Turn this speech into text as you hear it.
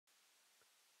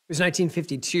was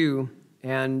 1952,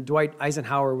 and Dwight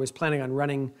Eisenhower was planning on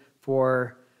running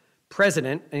for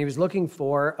president, and he was looking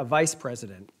for a vice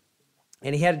president.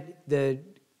 And he had the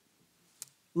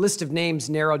list of names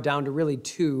narrowed down to really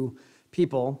two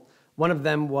people. One of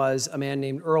them was a man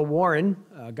named Earl Warren,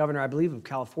 governor, I believe, of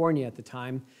California at the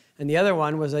time. And the other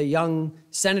one was a young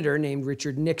senator named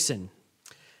Richard Nixon.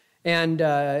 And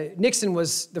Nixon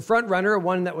was the front runner,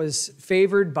 one that was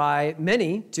favored by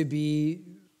many to be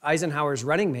Eisenhower's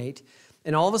running mate.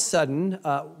 And all of a sudden,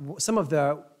 some of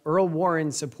the Earl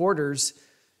Warren supporters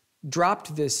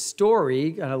dropped this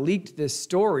story, leaked this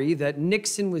story that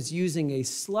Nixon was using a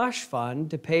slush fund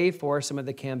to pay for some of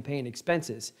the campaign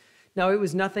expenses. Now, it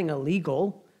was nothing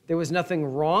illegal. There was nothing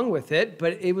wrong with it,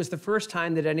 but it was the first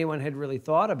time that anyone had really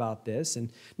thought about this.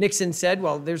 And Nixon said,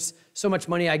 well, there's so much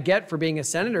money I get for being a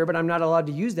senator, but I'm not allowed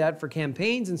to use that for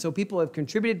campaigns. And so people have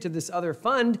contributed to this other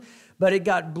fund, but it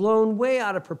got blown way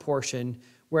out of proportion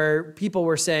where people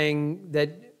were saying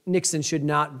that Nixon should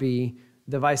not be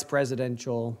the vice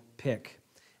presidential pick.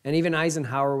 And even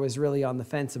Eisenhower was really on the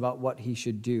fence about what he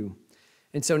should do.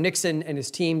 And so Nixon and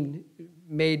his team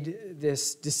made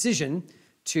this decision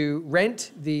to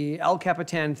rent the El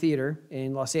Capitan Theater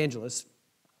in Los Angeles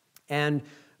and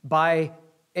buy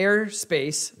airtime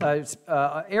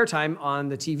on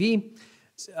the TV.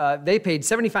 They paid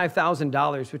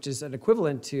 $75,000, which is an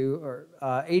equivalent to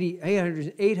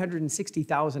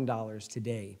 $860,000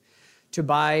 today, to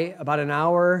buy about an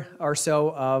hour or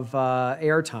so of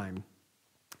airtime.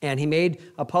 And he made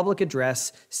a public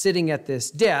address sitting at this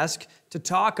desk to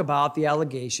talk about the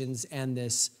allegations and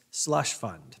this slush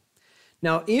fund.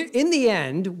 Now, in the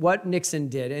end, what Nixon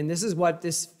did, and this is what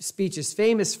this speech is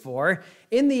famous for,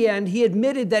 in the end, he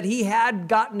admitted that he had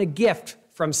gotten a gift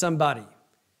from somebody.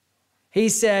 He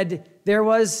said, there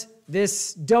was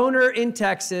this donor in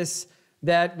Texas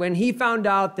that when he found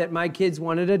out that my kids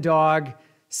wanted a dog,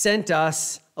 sent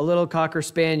us a little Cocker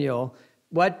Spaniel,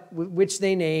 which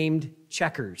they named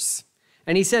Checkers.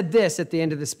 And he said this at the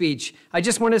end of the speech, I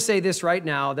just want to say this right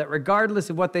now, that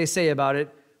regardless of what they say about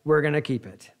it, we're going to keep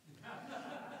it.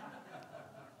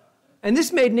 And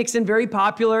this made Nixon very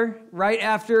popular right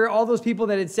after all those people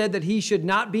that had said that he should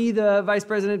not be the vice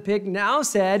president pick now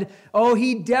said, oh,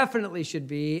 he definitely should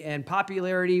be. And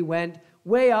popularity went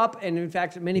way up. And in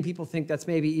fact, many people think that's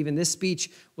maybe even this speech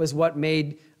was what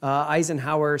made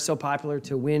Eisenhower so popular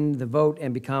to win the vote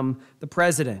and become the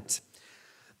president.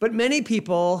 But many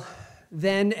people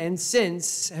then and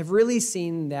since have really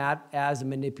seen that as a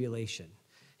manipulation.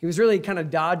 He was really kind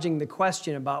of dodging the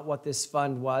question about what this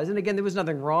fund was. And again, there was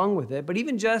nothing wrong with it, but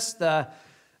even just the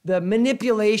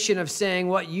manipulation of saying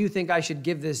what you think I should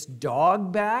give this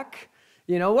dog back.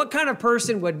 You know, what kind of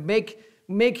person would make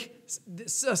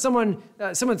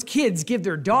someone's kids give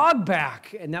their dog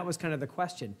back? And that was kind of the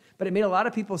question. But it made a lot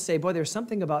of people say, boy, there's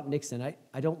something about Nixon. I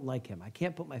don't like him. I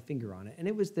can't put my finger on it. And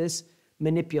it was this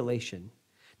manipulation.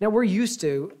 Now, we're used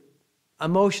to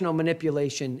emotional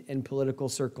manipulation in political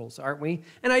circles, aren't we?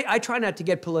 And I try not to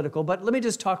get political, but let me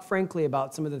just talk frankly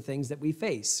about some of the things that we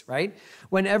face, right?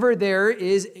 Whenever there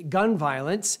is gun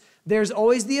violence, there's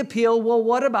always the appeal, well,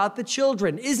 what about the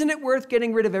children? Isn't it worth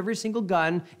getting rid of every single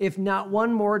gun if not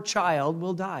one more child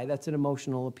will die? That's an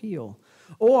emotional appeal.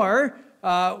 Or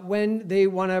when they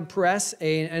want to press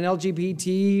an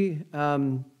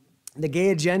LGBT the gay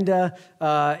agenda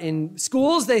in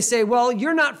schools, they say, well,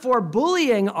 you're not for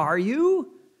bullying, are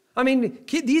you? I mean,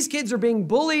 these kids are being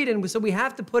bullied, and so we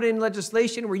have to put in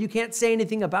legislation where you can't say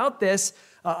anything about this,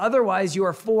 otherwise you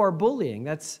are for bullying.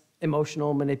 That's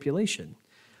emotional manipulation.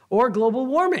 Or global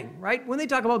warming, right? When they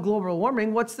talk about global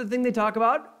warming, what's the thing they talk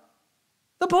about?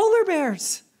 The polar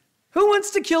bears. Who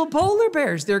wants to kill polar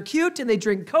bears? They're cute, and they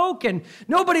drink Coke, and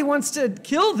nobody wants to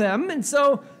kill them, and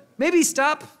so maybe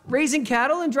stop raising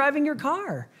cattle and driving your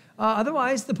car.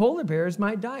 Otherwise, the polar bears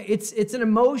might die. It's an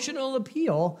emotional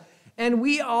appeal. And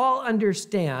we all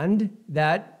understand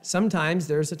that sometimes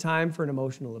there's a time for an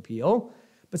emotional appeal.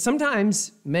 But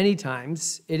sometimes, many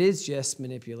times, it is just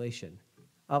manipulation.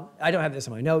 I don't have this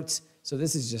in my notes, so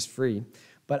this is just free.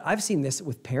 But I've seen this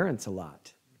with parents a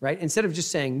lot, right? Instead of just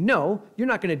saying, no, you're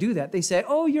not going to do that, they say,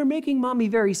 oh, you're making mommy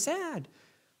very sad.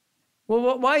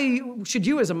 Well, why should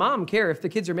you as a mom care if the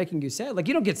kids are making you sad? Like,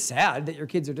 you don't get sad that your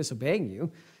kids are disobeying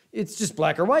you. It's just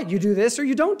black or white. You do this or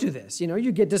you don't do this. You know,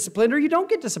 you get disciplined or you don't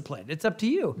get disciplined. It's up to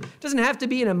you. It doesn't have to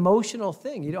be an emotional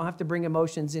thing. You don't have to bring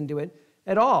emotions into it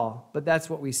at all. But that's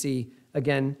what we see,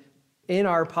 again, in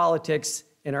our politics,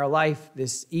 in our life,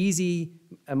 this easy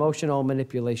emotional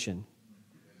manipulation.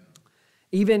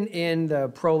 Even in the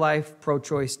pro-life,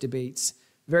 pro-choice debates,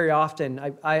 very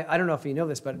often, I don't know if you know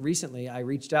this, but recently I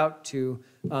reached out to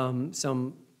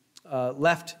some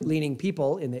left-leaning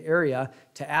people in the area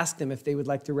to ask them if they would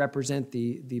like to represent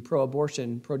the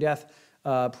pro-abortion, pro-death,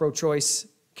 pro-choice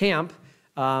camp.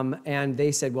 And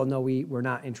they said, well, no, we're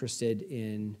not interested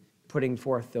in putting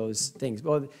forth those things.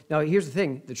 Well, now here's the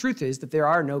thing. The truth is that there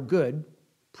are no good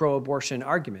pro-abortion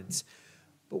arguments.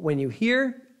 But when you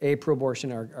hear a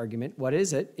pro-abortion argument, what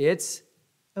is it? It's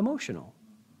emotional.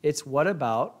 It's what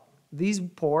about these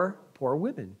poor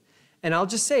women? And I'll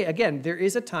just say, again, there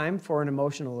is a time for an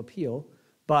emotional appeal,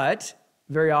 but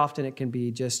very often it can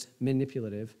be just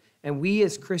manipulative. And we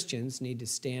as Christians need to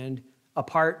stand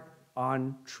apart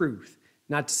on truth.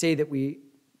 Not to say that we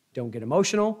don't get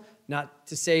emotional, not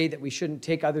to say that we shouldn't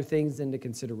take other things into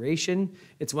consideration.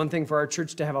 It's one thing for our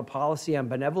church to have a policy on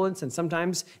benevolence, and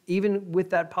sometimes even with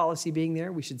that policy being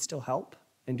there, we should still help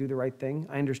and do the right thing.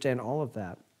 I understand all of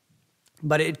that.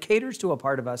 But it caters to a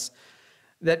part of us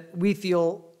that we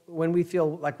feel when we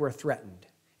feel like we're threatened.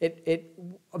 It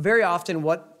very often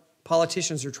what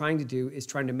politicians are trying to do is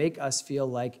trying to make us feel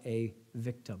like a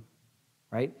victim,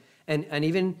 right? And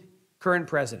even current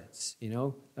presidents,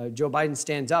 Joe Biden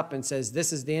stands up and says,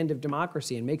 this is the end of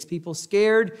democracy, and makes people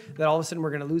scared that all of a sudden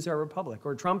we're going to lose our republic.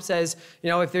 Or Trump says,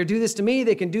 if they do this to me,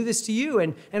 they can do this to you.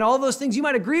 And all those things you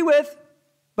might agree with,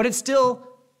 but it's still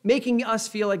making us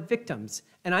feel like victims.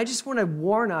 And I just want to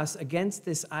warn us against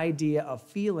this idea of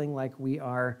feeling like we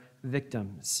are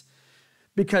victims.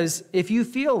 Because if you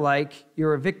feel like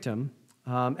you're a victim,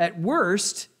 at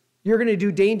worst, you're going to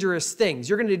do dangerous things.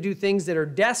 You're going to do things that are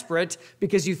desperate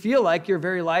because you feel like your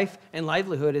very life and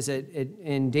livelihood is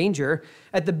in danger.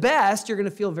 At the best, you're going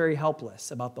to feel very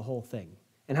helpless about the whole thing.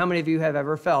 And how many of you have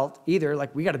ever felt either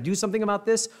like we got to do something about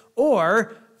this,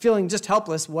 or feeling just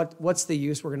helpless, what's the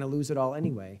use? We're going to lose it all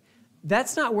anyway.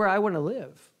 That's not where I want to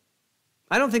live.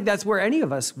 I don't think that's where any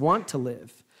of us want to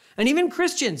live. And even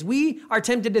Christians, we are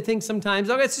tempted to think sometimes,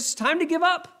 it's just time to give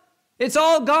up. It's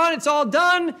all gone. It's all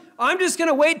done. I'm just going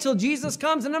to wait till Jesus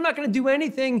comes, and I'm not going to do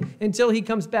anything until he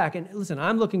comes back. And listen,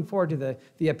 I'm looking forward to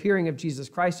the appearing of Jesus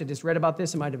Christ. I just read about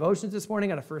this in my devotions this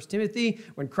morning out of 1 Timothy.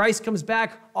 When Christ comes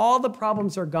back, all the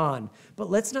problems are gone. But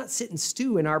let's not sit and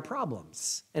stew in our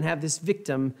problems and have this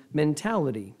victim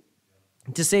mentality.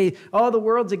 To say, the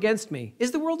world's against me. Is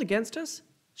the world against us?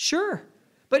 Sure.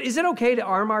 But is it okay to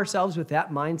arm ourselves with that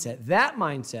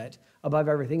mindset above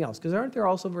everything else? Because aren't there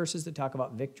also verses that talk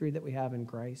about victory that we have in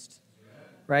Christ?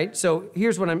 Right? So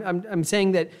here's what I'm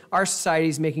saying, that our society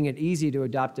is making it easy to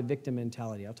adopt a victim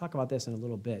mentality. I'll talk about this in a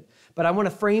little bit. But I want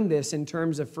to frame this in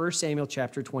terms of 1 Samuel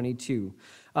chapter 22.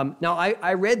 Now,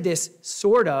 I read this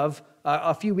sort of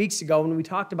a few weeks ago when we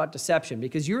talked about deception,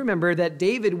 because you remember that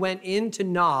David went into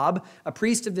Nob,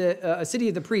 a city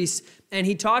of the priests, and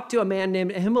he talked to a man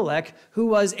named Ahimelech, who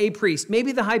was a priest,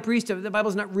 maybe the high priest. The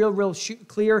Bible's not real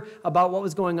clear about what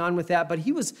was going on with that, but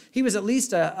he was at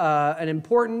least an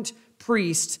important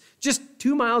priest just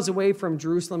 2 miles away from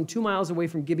Jerusalem, 2 miles away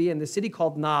from Gibeah, in the city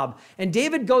called Nob. And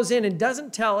David goes in and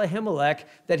doesn't tell Ahimelech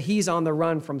that he's on the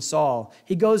run from Saul.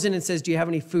 He goes in and says, do you have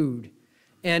any food?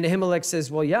 And Ahimelech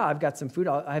says, well, yeah, I've got some food.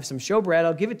 I have some showbread.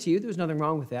 I'll give it to you. There's nothing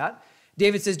wrong with that.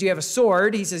 David says, do you have a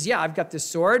sword? He says, yeah, I've got this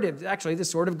sword. It's actually the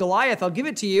sword of Goliath. I'll give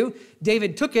it to you.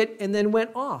 David took it and then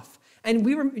went off. And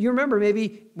you remember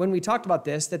maybe when we talked about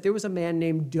this, that there was a man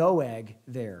named Doeg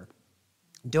there.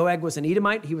 Doeg was an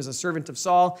Edomite. He was a servant of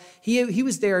Saul. He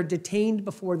was there detained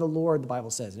before the Lord, the Bible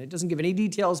says. And it doesn't give any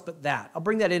details but that. I'll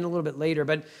bring that in a little bit later.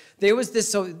 But there was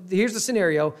this, so here's the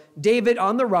scenario. David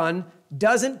on the run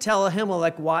doesn't tell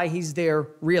Ahimelech why he's there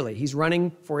really. He's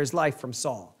running for his life from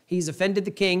Saul. He's offended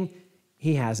the king.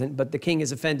 He hasn't, but the king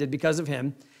is offended because of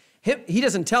him. He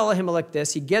doesn't tell Ahimelech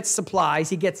this. He gets supplies.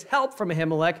 He gets help from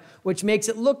Ahimelech, which makes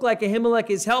it look like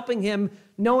Ahimelech is helping him,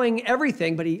 knowing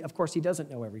everything, but of course he doesn't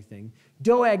know everything.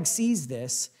 Doeg sees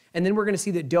this, and then we're going to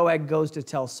see that Doeg goes to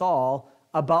tell Saul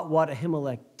about what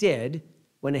Ahimelech did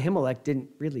when Ahimelech didn't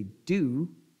really do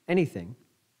anything.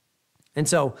 And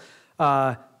so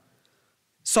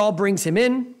Saul brings him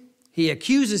in. He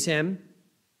accuses him,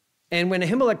 and when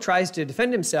Ahimelech tries to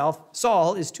defend himself,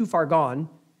 Saul is too far gone,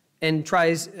 and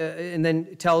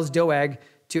then tells Doeg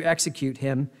to execute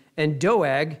him. And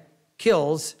Doeg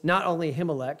kills not only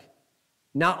Ahimelech,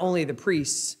 not only the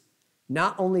priests,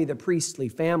 not only the priestly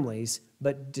families,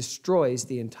 but destroys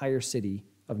the entire city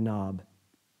of Nob.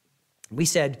 We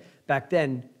said back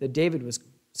then that David was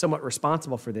somewhat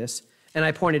responsible for this. And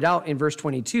I pointed out in verse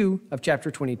 22 of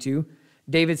chapter 22,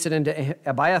 David said unto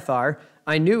Abiathar,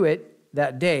 I knew it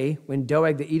that day when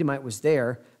Doeg the Edomite was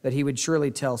there, that he would surely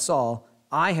tell Saul,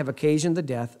 I have occasioned the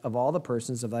death of all the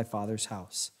persons of thy father's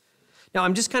house. Now,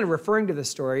 I'm just kind of referring to the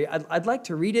story. I'd like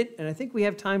to read it, and I think we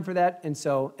have time for that. And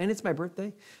it's my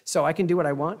birthday, so I can do what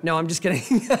I want. No, I'm just kidding.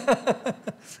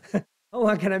 Oh,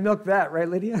 how can I milk that, right,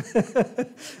 Lydia?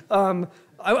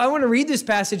 I want to read this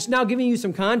passage now, giving you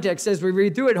some context. As we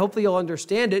read through it, hopefully you'll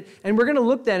understand it. And we're going to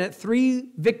look then at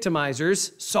three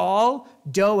victimizers, Saul,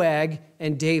 Doeg,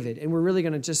 and David. And we're really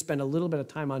going to just spend a little bit of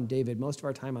time on David, most of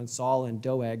our time on Saul and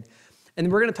Doeg. And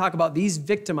we're going to talk about these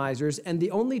victimizers, and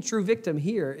the only true victim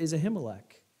here is Ahimelech.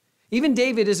 Even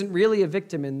David isn't really a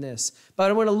victim in this, but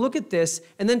I want to look at this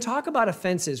and then talk about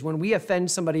offenses. When we offend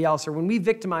somebody else or when we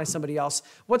victimize somebody else,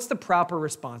 what's the proper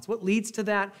response? What leads to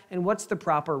that, and what's the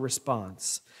proper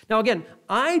response? Now, again,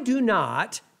 I do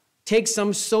not take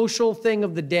some social thing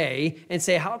of the day and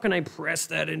say, how can I press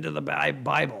that into the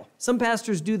Bible? Some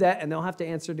pastors do that, and they'll have to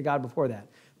answer to God before that.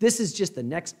 This is just the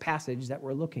next passage that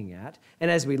we're looking at.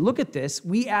 And as we look at this,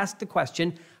 we ask the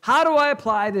question, how do I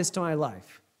apply this to my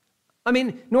life? I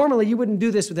mean, normally you wouldn't do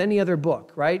this with any other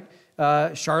book, right?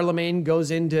 Charlemagne goes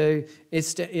into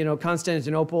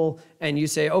Constantinople, and you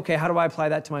say, okay, how do I apply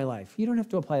that to my life? You don't have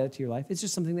to apply that to your life. It's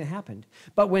just something that happened.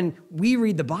 But when we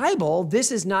read the Bible,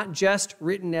 this is not just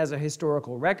written as a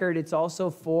historical record. It's also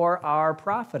for our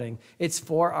profiting. It's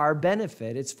for our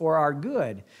benefit. It's for our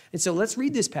good. And so let's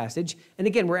read this passage. And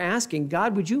again, we're asking,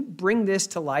 God, would you bring this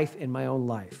to life in my own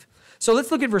life? So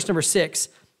let's look at verse number 6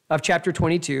 of chapter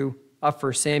 22 of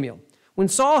 1 Samuel. When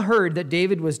Saul heard that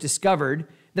David was discovered,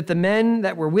 that the men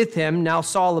that were with him, now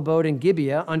Saul abode in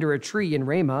Gibeah under a tree in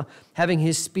Ramah, having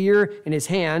his spear in his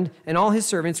hand, and all his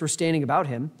servants were standing about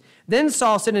him. Then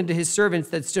Saul said unto his servants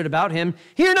that stood about him,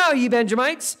 Hear now, ye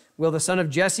Benjamites, will the son of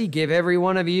Jesse give every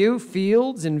one of you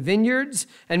fields and vineyards,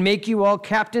 and make you all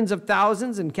captains of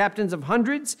thousands and captains of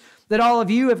hundreds, that all of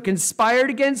you have conspired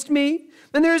against me?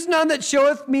 And there is none that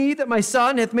showeth me that my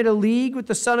son hath made a league with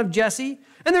the son of Jesse.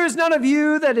 And there is none of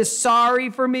you that is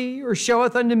sorry for me, or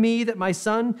showeth unto me that my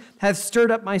son hath stirred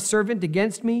up my servant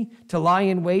against me to lie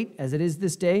in wait, as it is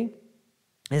this day,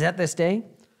 as at this day.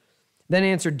 Then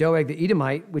answered Doeg the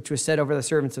Edomite, which was set over the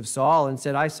servants of Saul, and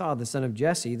said, I saw the son of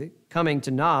Jesse coming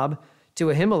to Nob, to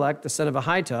Ahimelech the son of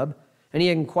Ahitub, and he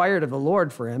inquired of the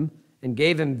Lord for him, and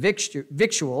gave him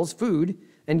victuals, food,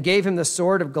 and gave him the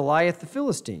sword of Goliath the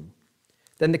Philistine.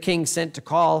 Then the king sent to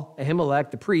call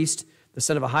Ahimelech the priest, the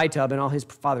son of Ahitub, and all his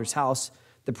father's house,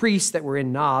 the priests that were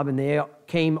in Nob, and they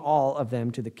came all of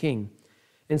them to the king.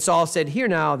 And Saul said, Hear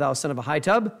now, thou son of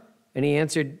Ahitub. And he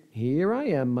answered, Here I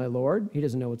am, my lord. He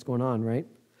doesn't know what's going on, right?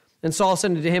 And Saul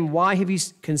said unto him, Why have you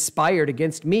conspired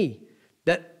against me,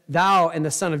 that thou and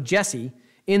the son of Jesse,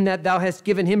 in that thou hast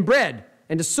given him bread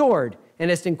and a sword, and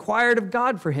hast inquired of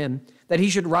God for him, that he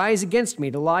should rise against me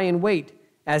to lie in wait,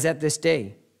 as at this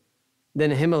day?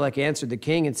 Then Ahimelech answered the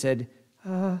king and said,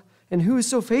 And who is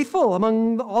so faithful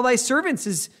among all thy servants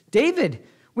is David,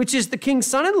 which is the king's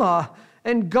son-in-law,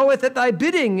 and goeth at thy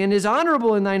bidding, and is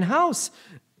honorable in thine house.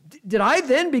 Did I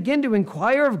then begin to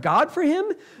inquire of God for him?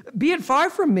 Be it far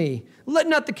from me. Let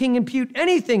not the king impute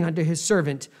anything unto his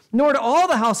servant, nor to all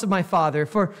the house of my father,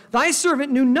 for thy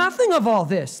servant knew nothing of all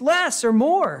this, less or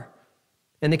more.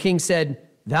 And the king said,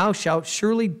 Thou shalt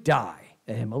surely die,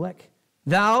 Ahimelech,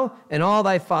 thou and all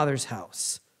thy father's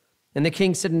house. And the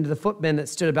king said unto the footmen that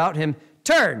stood about him,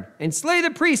 Turn and slay the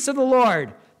priests of the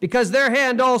Lord, because their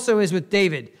hand also is with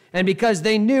David, and because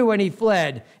they knew when he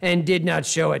fled, and did not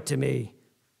show it to me.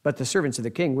 But the servants of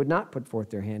the king would not put forth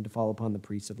their hand to fall upon the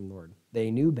priests of the Lord. They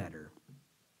knew better.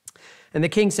 And the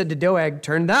king said to Doeg,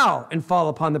 Turn thou and fall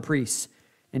upon the priests.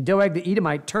 And Doeg the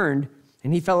Edomite turned,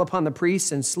 and he fell upon the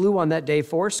priests, and slew on that day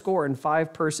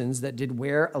 75 persons that did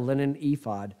wear a linen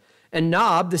ephod. And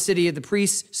Nob, the city of the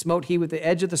priests, smote he with the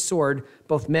edge of the sword,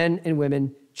 both men and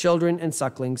women, children and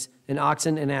sucklings, and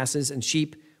oxen and asses and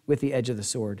sheep with the edge of the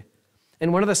sword.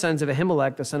 And one of the sons of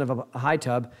Ahimelech, the son of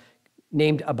Ahitub,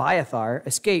 named Abiathar,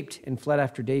 escaped and fled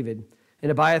after David.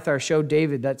 And Abiathar showed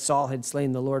David that Saul had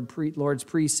slain the Lord's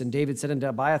priests. And David said unto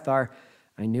Abiathar,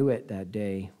 I knew it that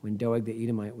day when Doeg the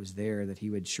Edomite was there, that he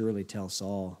would surely tell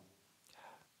Saul,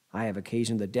 I have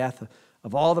occasioned the death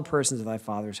of all the persons of thy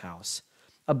father's house.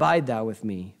 Abide thou with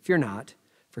me, fear not,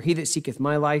 for he that seeketh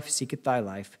my life seeketh thy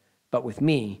life, but with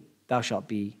me thou shalt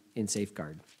be in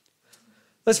safeguard.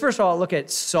 Let's first of all look at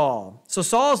Saul. So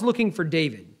Saul's looking for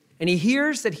David, and he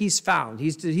hears that he's found.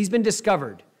 He's been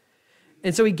discovered.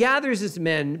 And so he gathers his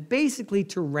men basically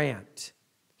to rant.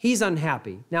 He's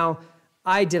unhappy. Now,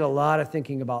 I did a lot of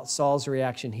thinking about Saul's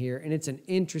reaction here, and it's an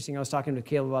interesting, I was talking to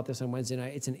Caleb about this on Wednesday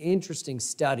night, it's an interesting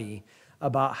study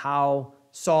about how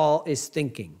Saul is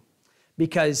thinking.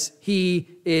 because he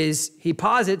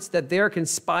posits that they're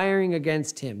conspiring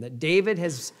against him, that David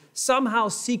has somehow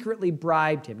secretly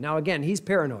bribed him. Now, again, he's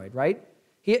paranoid, right?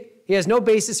 He has no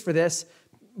basis for this,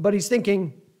 but he's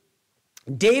thinking,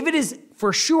 David is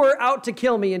for sure out to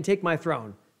kill me and take my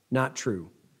throne. Not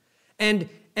true. And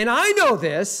I know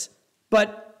this,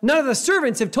 but none of the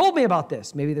servants have told me about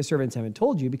this. Maybe the servants haven't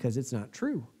told you because it's not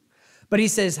true. But he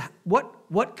says,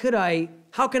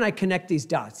 how can I connect these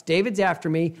dots? David's after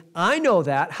me. I know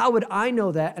that. How would I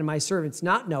know that and my servants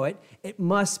not know it? It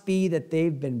must be that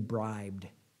they've been bribed.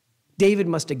 David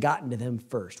must have gotten to them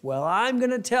first. Well, I'm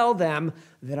going to tell them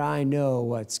that I know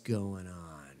what's going on.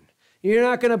 You're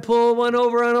not going to pull one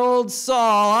over on old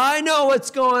Saul. I know what's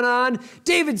going on.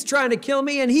 David's trying to kill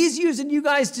me, and he's using you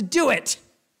guys to do it.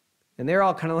 And they're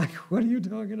all kind of like, what are you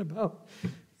talking about?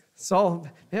 Saul,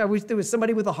 I wish there was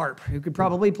somebody with a harp who could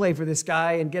probably play for this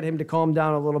guy and get him to calm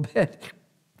down a little bit.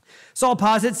 Saul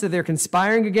posits that they're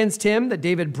conspiring against him, that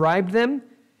David bribed them.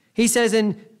 He says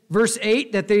in verse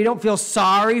 8 that they don't feel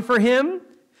sorry for him.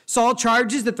 Saul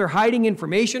charges that they're hiding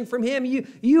information from him.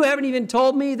 You haven't even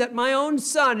told me that my own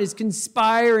son is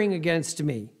conspiring against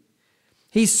me.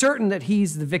 He's certain that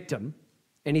he's the victim,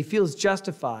 and he feels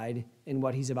justified in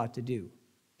what he's about to do.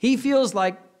 He feels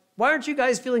like, why aren't you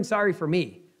guys feeling sorry for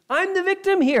me? I'm the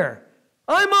victim here.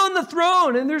 I'm on the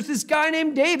throne, and there's this guy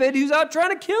named David who's out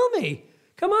trying to kill me.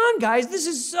 Come on, guys, this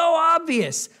is so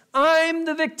obvious. I'm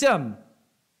the victim.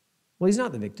 Well, he's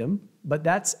not the victim, but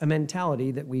that's a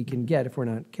mentality that we can get if we're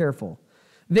not careful.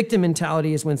 Victim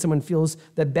mentality is when someone feels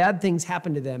that bad things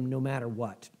happen to them no matter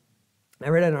what. I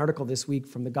read an article this week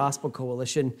from the Gospel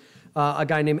Coalition, a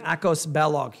guy named Akos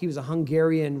Belog. He was a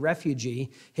Hungarian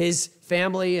refugee. His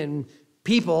family and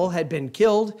people had been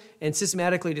killed and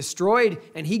systematically destroyed,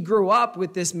 and he grew up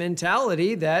with this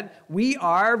mentality that we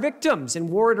are victims and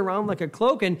wore it around like a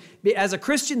cloak, and as a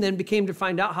Christian then became to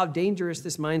find out how dangerous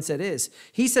this mindset is.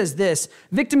 He says this,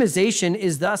 victimization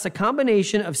is thus a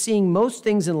combination of seeing most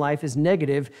things in life as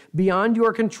negative, beyond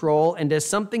your control, and as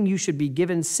something you should be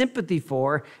given sympathy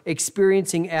for,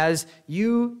 experiencing as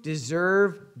you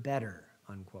deserve better,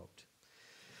 unquote.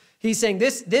 He's saying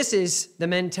this is the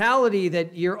mentality that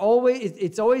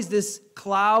it's always this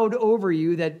cloud over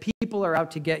you that people are out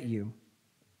to get you.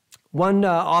 One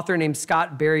author named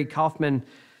Scott Barry Kaufman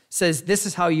says this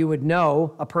is how you would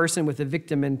know a person with a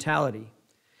victim mentality.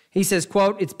 He says,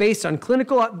 quote, it's based on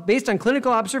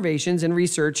clinical observations and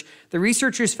research. The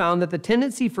researchers found that the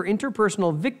tendency for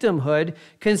interpersonal victimhood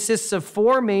consists of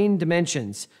four main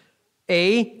dimensions.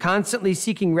 A, constantly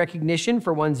seeking recognition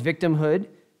for one's victimhood.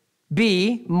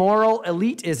 B, moral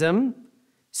elitism.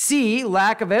 C,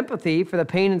 lack of empathy for the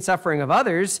pain and suffering of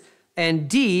others. And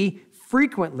D,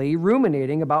 frequently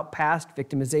ruminating about past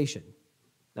victimization.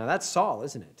 Now that's Saul,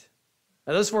 isn't it?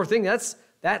 Now those four things,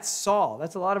 that's Saul.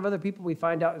 That's a lot of other people we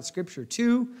find out in Scripture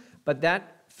too, but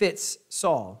that fits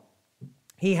Saul.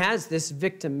 He has this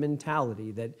victim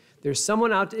mentality that there's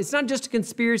someone out, it's not just a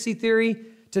conspiracy theory.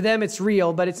 To them it's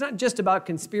real, but it's not just about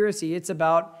conspiracy. It's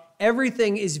about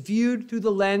everything is viewed through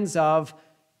the lens of,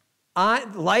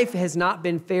 life has not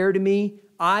been fair to me.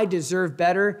 I deserve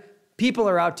better. People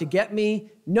are out to get me.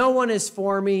 No one is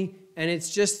for me. And it's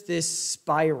just this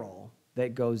spiral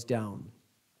that goes down.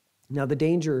 Now, the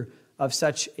danger of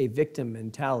such a victim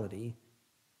mentality,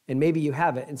 and maybe you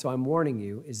have it, and so I'm warning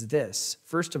you, is this.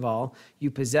 First of all,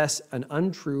 you possess an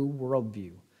untrue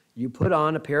worldview. You put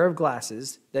on a pair of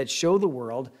glasses that show the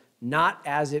world not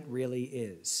as it really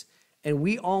is. And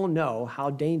we all know how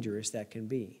dangerous that can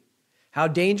be. How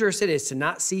dangerous it is to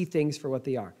not see things for what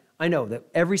they are. I know that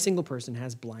every single person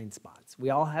has blind spots.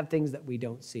 We all have things that we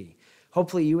don't see.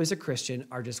 Hopefully you as a Christian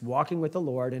are just walking with the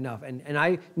Lord enough. And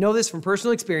I know this from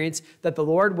personal experience that the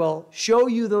Lord will show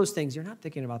you those things. You're not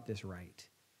thinking about this right.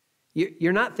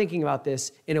 You're not thinking about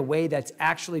this in a way that's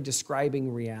actually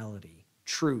describing reality,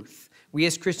 truth. We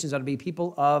as Christians ought to be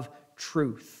people of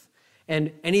truth.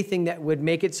 And anything that would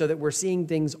make it so that we're seeing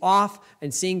things off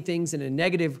and seeing things in a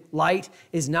negative light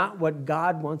is not what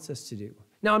God wants us to do.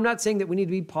 Now, I'm not saying that we need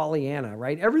to be Pollyanna,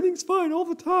 right? Everything's fine all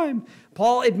the time.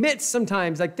 Paul admits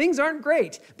sometimes, like, things aren't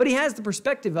great, but he has the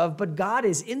perspective of, but God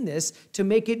is in this to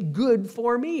make it good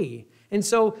for me. And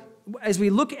so as we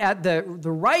look at the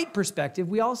right perspective,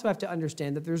 we also have to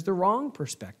understand that there's the wrong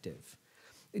perspective.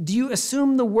 Do you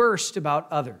assume the worst about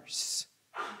others?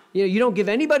 You don't give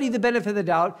anybody the benefit of the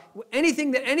doubt.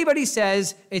 Anything that anybody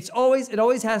says, it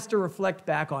always has to reflect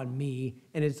back on me,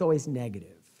 and it's always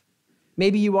negative.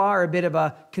 Maybe you are a bit of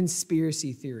a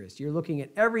conspiracy theorist. You're looking at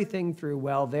everything through,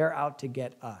 well, they're out to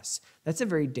get us. That's a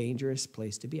very dangerous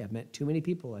place to be. I've met too many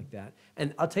people like that.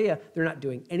 And I'll tell you, they're not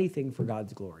doing anything for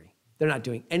God's glory. They're not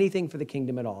doing anything for the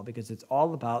kingdom at all because it's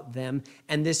all about them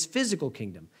and this physical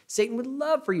kingdom. Satan would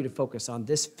love for you to focus on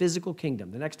this physical kingdom,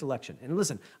 the next election. And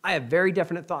listen, I have very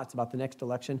definite thoughts about the next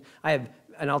election. And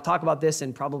I'll talk about this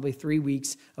in probably 3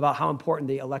 weeks about how important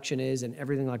the election is and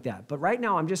everything like that. But right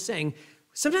now, I'm just saying,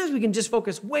 sometimes we can just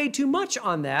focus way too much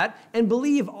on that and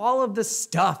believe all of the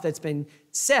stuff that's been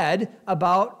said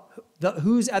about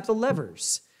who's at the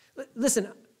levers. Listen,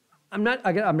 I'm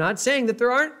not saying that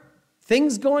there aren't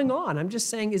things going on. I'm just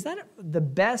saying, is that the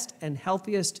best and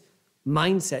healthiest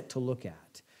mindset to look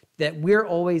at? That we're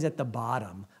always at the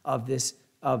bottom of this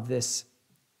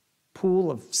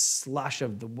pool of slush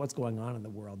of what's going on in the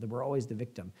world, that we're always the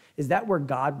victim. Is that where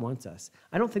God wants us?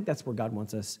 I don't think that's where God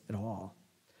wants us at all.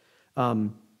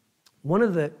 One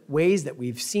of the ways that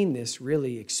we've seen this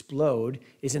really explode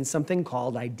is in something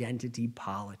called identity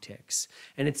politics.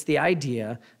 And it's the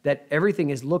idea that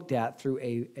everything is looked at through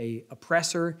a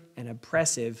oppressor and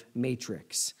oppressive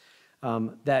matrix.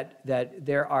 That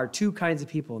there are two kinds of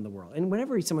people in the world. And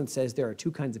whenever someone says there are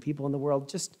two kinds of people in the world,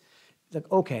 just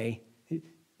like, okay,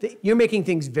 you're making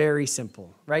things very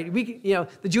simple, right?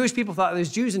 The Jewish people thought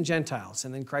there's Jews and Gentiles,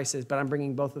 and then Christ says, but I'm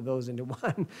bringing both of those into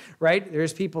one, right?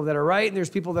 There's people that are right, and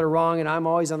there's people that are wrong, and I'm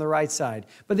always on the right side.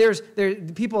 But there's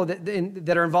people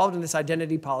that are involved in this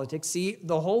identity politics see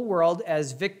the whole world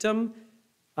as victim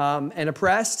and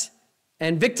oppressed,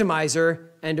 and victimizer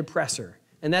and oppressor,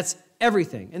 and that's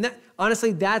everything. And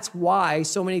honestly, that's why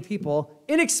so many people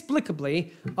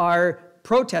inexplicably are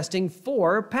protesting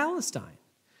for Palestine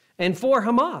and for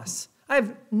Hamas. I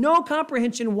have no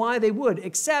comprehension why they would,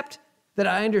 except that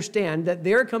I understand that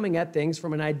they're coming at things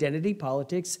from an identity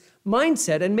politics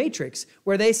mindset and matrix,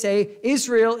 where they say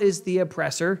Israel is the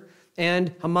oppressor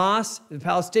and Hamas, the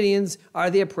Palestinians, are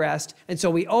the oppressed, and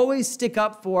so we always stick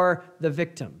up for the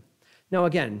victim. Now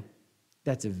again,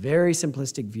 that's a very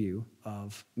simplistic view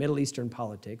of Middle Eastern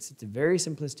politics. It's a very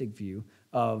simplistic view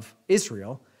of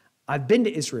Israel. I've been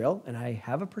to Israel, and I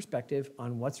have a perspective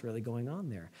on what's really going on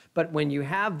there. But when you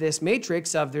have this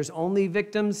matrix of there's only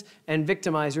victims and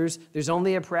victimizers, there's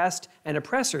only oppressed and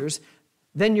oppressors,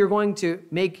 then you're going to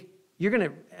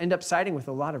end up siding with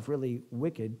a lot of really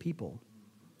wicked people.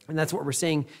 And that's what we're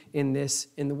seeing in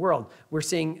the world. We're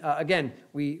seeing, again,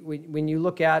 when you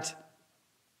look at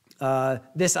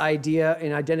this idea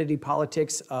in identity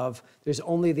politics of there's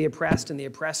only the oppressed and the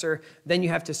oppressor, then you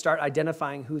have to start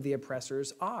identifying who the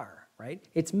oppressors are, right?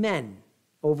 It's men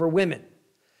over women.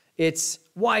 It's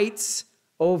whites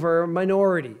over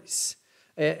minorities.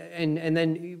 And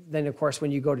then, of course,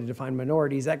 when you go to define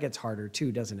minorities, that gets harder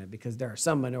too, doesn't it? Because there are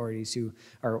some minorities who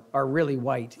are really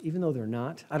white, even though they're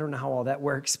not. I don't know how all that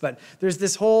works, but there's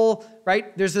this whole,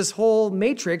 right? There's this whole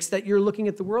matrix that you're looking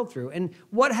at the world through. And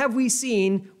what have we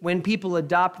seen when people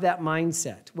adopt that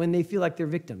mindset, when they feel like they're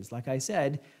victims? Like I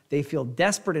said, they feel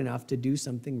desperate enough to do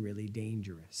something really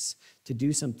dangerous, to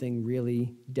do something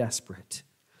really desperate.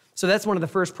 So that's one of the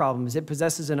first problems. It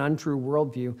possesses an untrue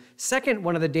worldview. Second,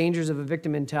 one of the dangers of a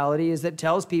victim mentality is that it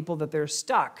tells people that they're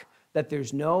stuck, that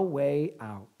there's no way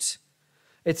out.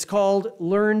 It's called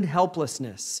learned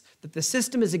helplessness, that the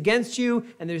system is against you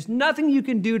and there's nothing you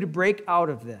can do to break out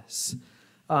of this.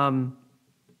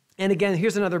 And again,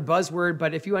 here's another buzzword,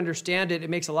 but if you understand it, it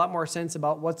makes a lot more sense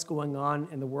about what's going on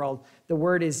in the world. The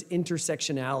word is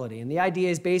intersectionality. And the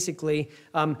idea is basically,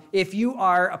 if you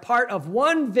are a part of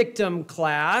one victim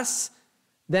class,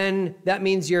 then that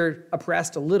means you're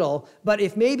oppressed a little. But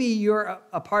if maybe you're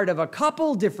a part of a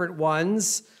couple different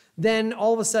ones, then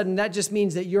all of a sudden that just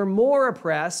means that you're more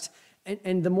oppressed.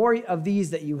 And the more of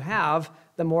these that you have,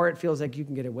 the more it feels like you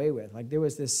can get away with. Like there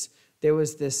was this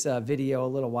video a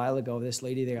little while ago of this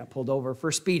lady that got pulled over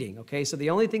for speeding, okay? So the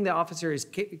only thing the officer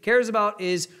cares about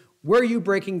is, were you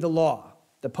breaking the law?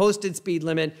 The posted speed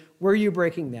limit, were you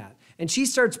breaking that? And she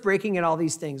starts breaking at all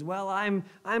these things. Well, I'm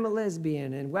a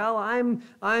lesbian, and well, I'm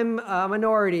a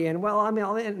minority, and well,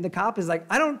 and the cop is like,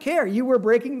 I don't care, you were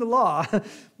breaking the law.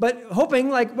 But hoping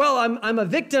like, well, I'm a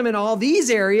victim in all these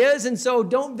areas, and so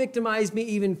don't victimize me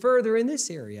even further in this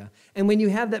area. And when you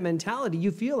have that mentality,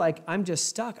 you feel like I'm just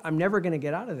stuck. I'm never going to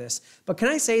get out of this. But can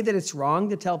I say that it's wrong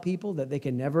to tell people that they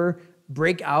can never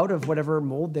break out of whatever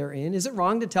mold they're in? Is it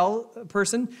wrong to tell a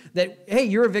person that, hey,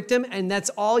 you're a victim and that's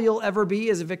all you'll ever be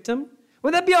as a victim?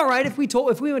 Would that be all right if we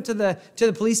went to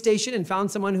the police station and found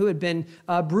someone who had been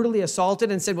brutally assaulted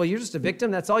and said, well, you're just a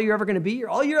victim, that's all you're ever going to be?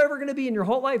 All you're ever going to be in your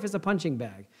whole life is a punching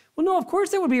bag. Well, no, of course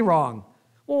that would be wrong.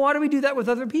 Well, why do we do that with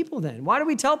other people then? Why do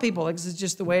we tell people like, this is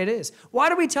just the way it is? Why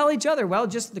do we tell each other, well,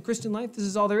 just the Christian life, this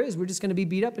is all there is. We're just going to be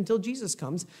beat up until Jesus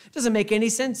comes. It doesn't make any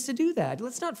sense to do that.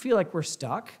 Let's not feel like we're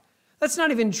stuck. That's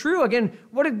not even true. Again,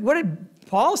 what did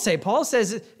Paul say? Paul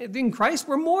says in Christ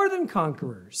we're more than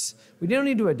conquerors. We don't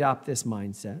need to adopt this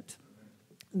mindset.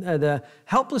 The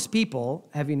helpless people,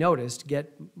 have you noticed,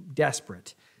 get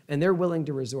desperate, and they're willing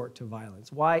to resort to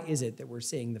violence. Why is it that we're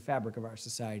seeing the fabric of our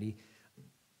society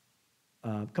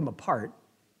come apart?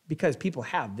 Because people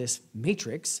have this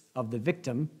matrix of the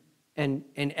victim, and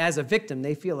as a victim,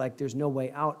 they feel like there's no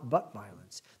way out but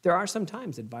violence. There are some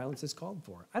times that violence is called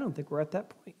for. I don't think we're at that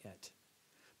point yet.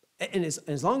 And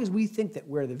as long as we think that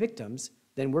we're the victims,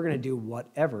 then we're going to do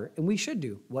whatever, and we should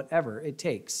do whatever it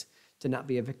takes to not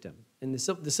be a victim. And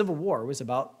the Civil War was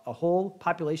about a whole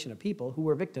population of people who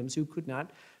were victims who could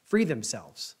not free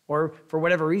themselves, or for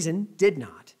whatever reason, did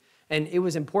not. And it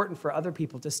was important for other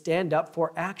people to stand up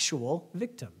for actual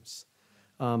victims.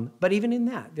 But even in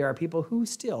that, there are people who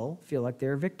still feel like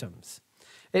they're victims.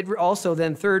 It also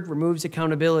then, third, removes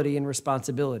accountability and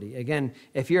responsibility. Again,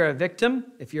 if you're a victim,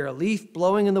 if you're a leaf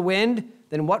blowing in the wind,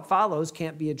 then what follows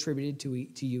can't be attributed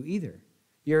to you either.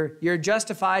 You're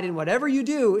justified in whatever you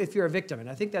do if you're a victim. And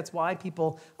I think that's why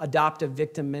people adopt a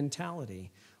victim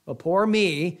mentality. Well, poor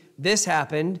me, this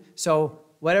happened, so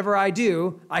whatever I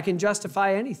do, I can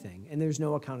justify anything. And there's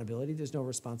no accountability, there's no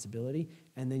responsibility,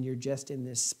 and then you're just in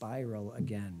this spiral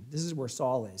again. This is where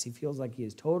Saul is. He feels like he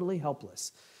is totally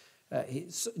helpless.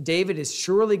 David is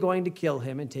surely going to kill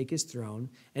him and take his throne,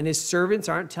 and his servants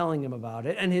aren't telling him about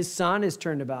it, and his son is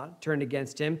turned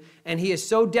against him, and he is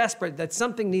so desperate that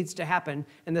something needs to happen,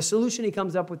 and the solution he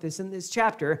comes up with in this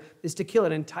chapter is to kill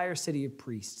an entire city of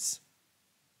priests.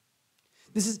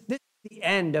 This is the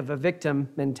end of a victim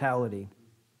mentality.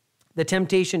 The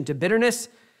temptation to bitterness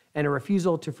and a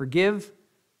refusal to forgive,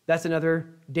 that's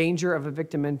another danger of a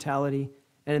victim mentality,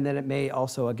 and then it may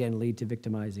also, again, lead to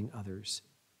victimizing others.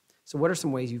 So what are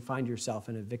some ways you find yourself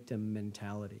in a victim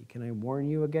mentality? Can I warn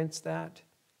you against that?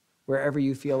 Wherever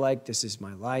you feel like this is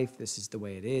my life, this is the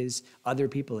way it is, other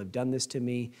people have done this to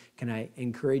me, can I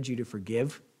encourage you to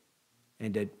forgive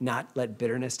and to not let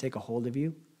bitterness take a hold of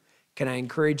you? Can I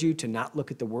encourage you to not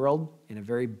look at the world in a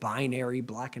very binary,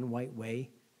 black and white way,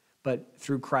 but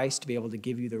through Christ to be able to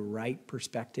give you the right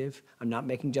perspective? I'm not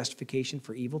making justification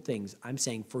for evil things. I'm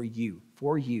saying for you.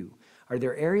 Are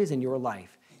there areas in your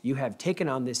life you have taken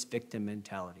on this victim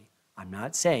mentality? I'm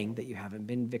not saying that you haven't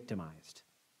been victimized,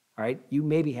 all right? You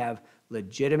maybe have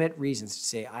legitimate reasons to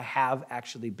say, I have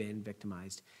actually been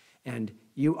victimized, and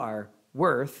you are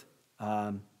worth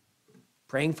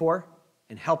praying for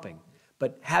and helping.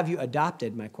 But have you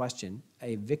adopted, my question,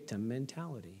 a victim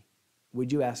mentality?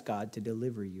 Would you ask God to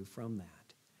deliver you from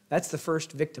that? That's the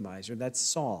first victimizer. That's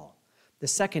Saul. The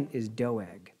second is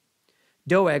Doeg.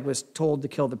 Doeg was told to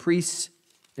kill the priests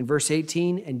in verse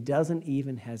 18 and doesn't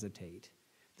even hesitate.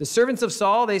 The servants of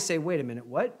Saul, they say, wait a minute,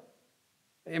 what?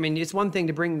 I mean, it's one thing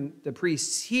to bring the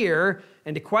priests here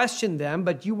and to question them,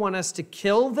 but you want us to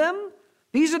kill them?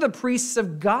 These are the priests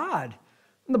of God.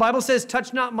 And the Bible says,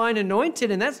 touch not mine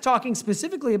anointed, and that's talking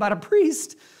specifically about a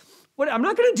priest. I'm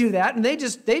not going to do that. And they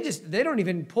don't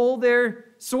even pull their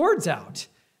swords out.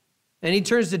 And he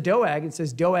turns to Doeg and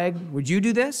says, Doeg, would you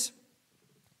do this?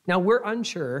 Now, we're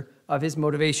unsure of his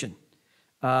motivation.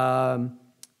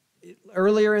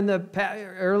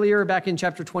 Earlier back in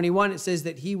chapter 21, it says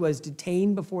that he was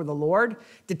detained before the Lord.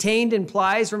 Detained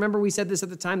implies, remember we said this at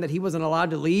the time, that he wasn't allowed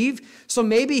to leave. So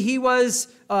maybe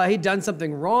he'd done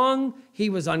something wrong. He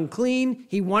was unclean.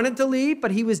 He wanted to leave,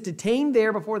 but he was detained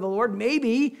there before the Lord.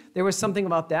 Maybe there was something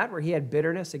about that where he had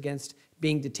bitterness against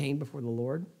being detained before the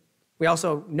Lord. We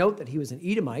also note that he was an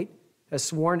Edomite, a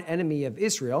sworn enemy of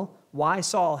Israel. Why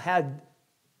Saul had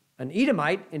an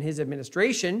Edomite in his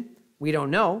administration, we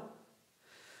don't know.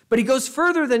 But he goes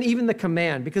further than even the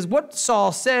command, because what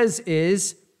Saul says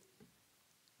is,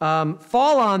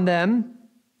 fall on them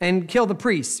and kill the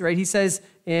priests, right? He says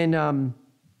in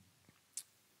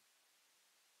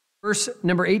verse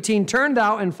number 18, turn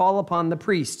thou and fall upon the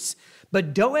priests.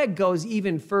 But Doeg goes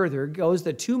even further, goes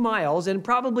the 2 miles, and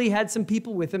probably had some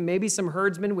people with him, maybe some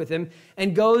herdsmen with him,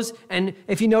 and goes, and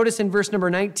if you notice in verse number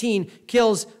 19,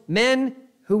 kills men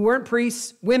who weren't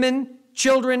priests, women,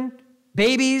 children,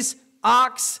 babies,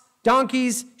 ox,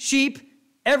 donkeys, sheep,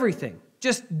 everything.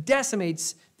 Just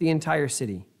decimates the entire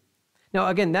city. Now,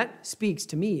 again, that speaks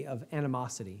to me of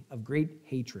animosity, of great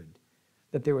hatred,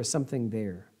 that there was something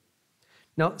there.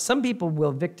 Now, some people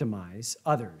will victimize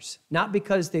others, not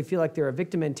because they feel like they're a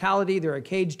victim mentality, they're a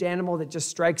caged animal that just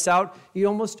strikes out. You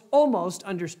almost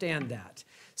understand that.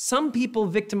 Some people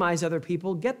victimize other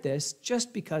people, get this,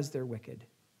 just because they're wicked,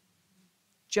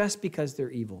 just because they're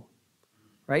evil.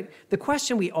 Right? The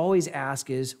question we always ask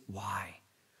is, why?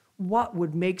 What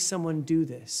would make someone do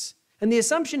this? And the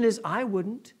assumption is, I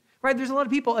wouldn't. Right? There's a lot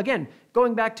of people, again,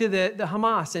 going back to the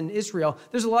Hamas and Israel,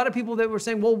 there's a lot of people that were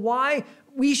saying, well, why?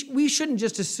 We shouldn't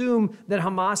just assume that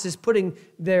Hamas is putting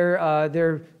their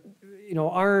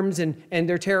arms and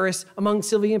their terrorists among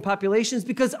civilian populations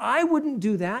because I wouldn't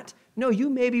do that. No, you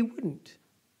maybe wouldn't.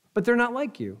 But they're not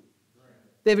like you.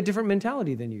 They have a different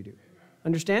mentality than you do.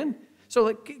 Understand?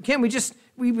 So can't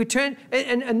we return,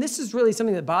 and this is really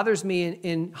something that bothers me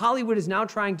in Hollywood is now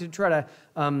trying to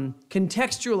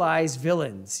contextualize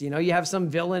villains. You have some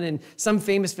villain and some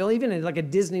famous villain, even in like a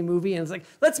Disney movie, and it's like,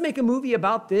 let's make a movie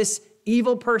about this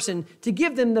evil person to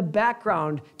give them the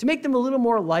background, to make them a little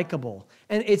more likable.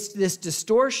 And it's this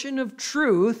distortion of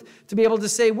truth to be able to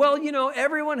say, well,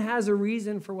 everyone has a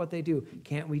reason for what they do.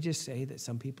 Can't we just say that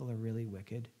some people are really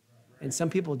wicked? And some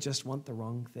people just want the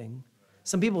wrong thing?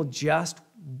 Some people just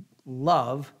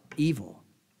love evil.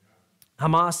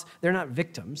 Hamas, they're not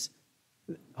victims.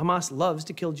 Hamas loves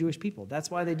to kill Jewish people. That's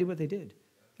why they did what they did.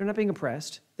 They're not being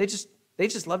oppressed. They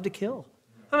just love to kill.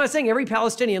 I'm not saying every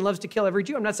Palestinian loves to kill every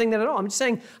Jew. I'm not saying that at all. I'm just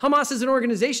saying Hamas is an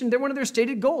organization. One of their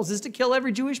stated goals is to kill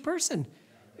every Jewish person,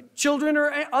 children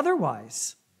or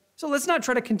otherwise. So let's not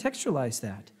try to contextualize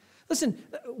that. Listen,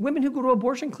 women who go to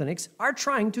abortion clinics are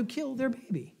trying to kill their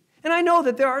baby. And I know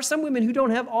that there are some women who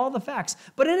don't have all the facts,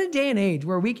 but in a day and age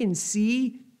where we can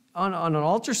see on an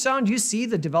ultrasound, you see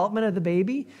the development of the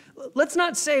baby, let's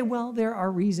not say, well, there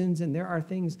are reasons and there are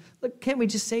things. Look, can't we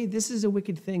just say this is a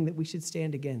wicked thing that we should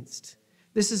stand against?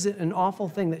 This is an awful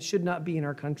thing that should not be in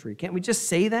our country. Can't we just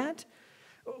say that?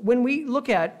 When we look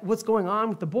at what's going on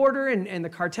with the border and the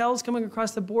cartels coming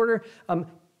across the border,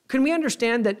 can we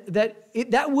understand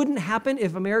that wouldn't happen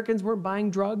if Americans weren't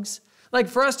buying drugs? Like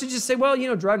for us to just say, well,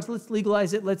 drugs, let's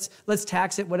legalize it, let's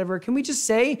tax it, whatever. Can we just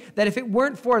say that if it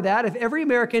weren't for that, if every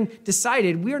American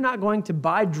decided we are not going to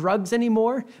buy drugs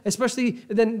anymore, especially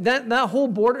then that whole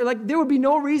border, there would be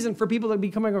no reason for people to be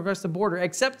coming across the border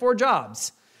except for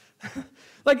jobs.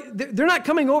 They're not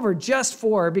coming over just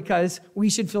because we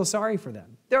should feel sorry for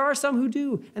them. There are some who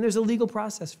do, and there's a legal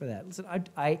process for that. Listen,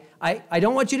 I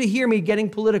don't want you to hear me getting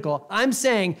political. I'm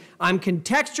saying I'm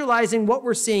contextualizing what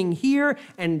we're seeing here,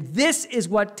 and this is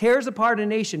what tears apart a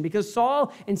nation. Because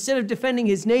Saul, instead of defending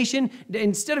his nation,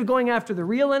 instead of going after the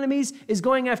real enemies, is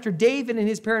going after David and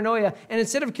his paranoia, and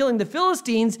instead of killing the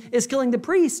Philistines, is killing the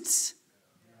priests.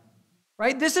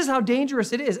 Right? This is how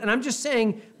dangerous it is. And I'm just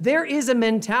saying there is a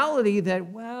mentality that,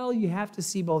 well, you have to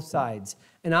see both sides.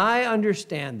 And I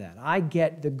understand that. I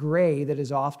get the gray that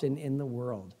is often in the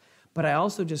world. But I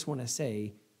also just want to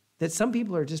say that some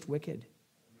people are just wicked.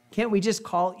 Can't we just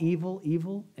call evil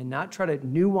evil and not try to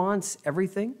nuance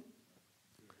everything?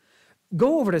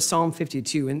 Go over to Psalm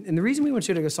 52. And the reason we want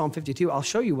you to go to Psalm 52, I'll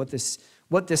show you what this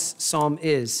psalm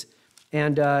is.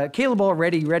 And Caleb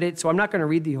already read it, so I'm not going to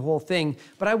read the whole thing,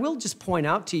 but I will just point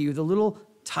out to you the little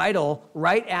title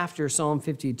right after Psalm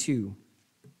 52.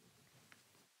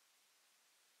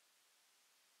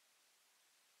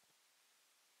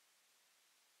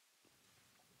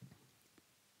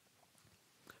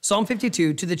 Psalm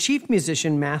 52, to the chief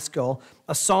musician Maskil,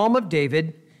 a psalm of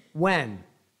David, when?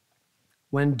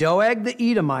 When Doeg the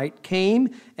Edomite came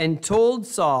and told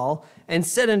Saul and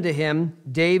said unto him,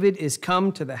 David is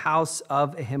come to the house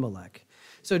of Ahimelech.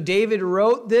 So David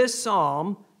wrote this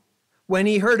psalm when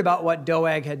he heard about what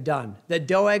Doeg had done, that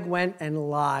Doeg went and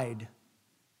lied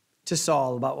to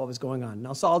Saul about what was going on.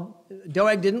 Now,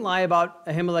 Doeg didn't lie about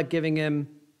Ahimelech giving him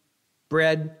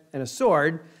bread and a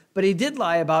sword, but he did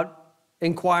lie about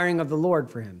inquiring of the Lord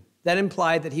for him. That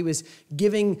implied that he was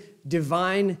giving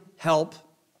divine help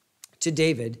to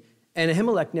David, and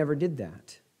Ahimelech never did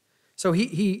that. So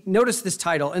he noticed this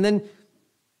title, and then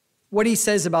what he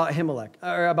says about Ahimelech,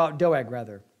 or about Doeg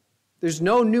rather. There's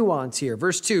no nuance here.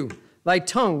 Verse 2, thy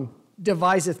tongue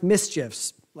deviseth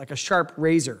mischiefs like a sharp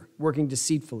razor working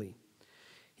deceitfully.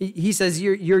 He says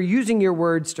you're using your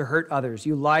words to hurt others.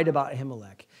 You lied about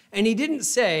Ahimelech. And he didn't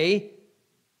say,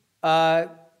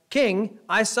 King,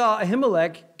 I saw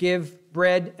Ahimelech give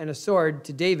bread and a sword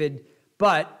to David,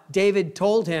 but David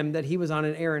told him that he was on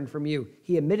an errand from you.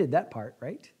 He admitted that part,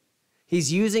 right?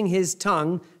 He's using his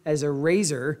tongue as a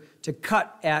razor to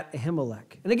cut at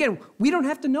Ahimelech. And again, we don't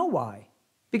have to know why.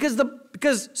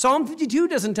 Because Psalm 52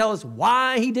 doesn't tell us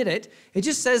why he did it. It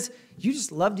just says, you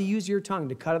just love to use your tongue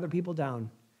to cut other people down.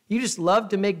 You just love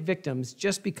to make victims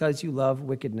just because you love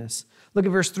wickedness. Look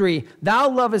at verse 3. Thou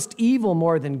lovest evil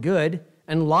more than good,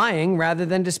 and lying rather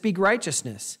than to speak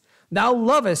righteousness. Thou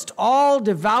lovest all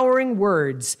devouring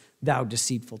words, thou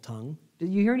deceitful tongue. Did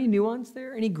you hear any nuance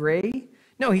there? Any gray?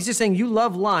 No, he's just saying you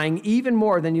love lying even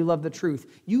more than you love the truth.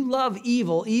 You love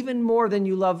evil even more than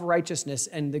you love righteousness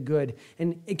and the good.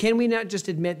 And can we not just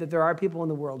admit that there are people in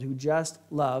the world who just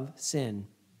love sin?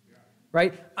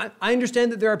 Right? I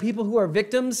understand that there are people who are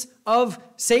victims of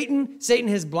Satan. Satan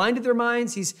has blinded their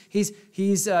minds.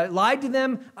 He's lied to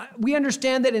them. We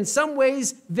understand that in some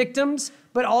ways victims,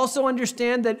 but also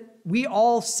understand that we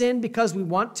all sin because we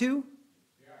want to.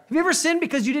 Have you ever sinned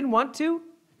because you didn't want to?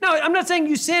 No, I'm not saying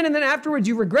you sin and then afterwards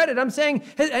you regret it. I'm saying,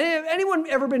 has anyone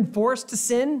ever been forced to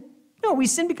sin? No, we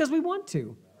sin because we want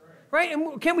to. Right?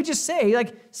 And can't we just say,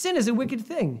 like, sin is a wicked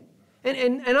thing.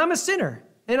 And I'm a sinner.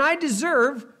 And I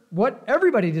deserve what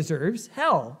everybody deserves,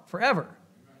 hell, forever.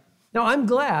 Now, I'm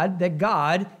glad that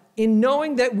God, in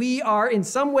knowing that we are in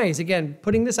some ways, again,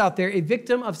 putting this out there, a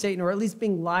victim of Satan, or at least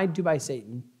being lied to by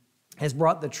Satan, has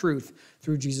brought the truth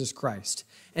through Jesus Christ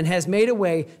and has made a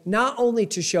way not only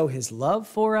to show his love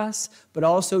for us, but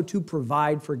also to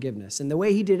provide forgiveness. And the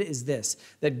way he did it is this,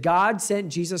 that God sent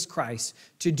Jesus Christ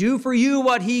to do for you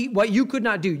what you could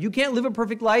not do. You can't live a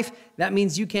perfect life. That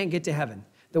means you can't get to heaven.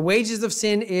 The wages of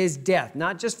sin is death,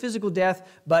 not just physical death,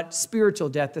 but spiritual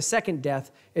death, the second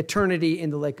death, eternity in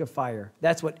the lake of fire.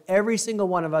 That's what every single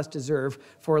one of us deserve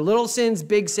for little sins,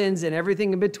 big sins, and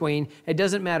everything in between. It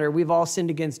doesn't matter. We've all sinned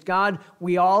against God.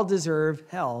 We all deserve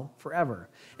hell forever.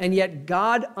 And yet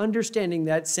God, understanding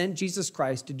that, sent Jesus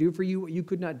Christ to do for you what you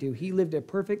could not do. He lived a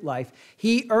perfect life.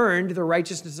 He earned the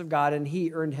righteousness of God, and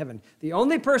he earned heaven. The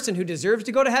only person who deserves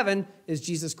to go to heaven is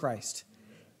Jesus Christ.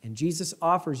 And Jesus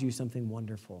offers you something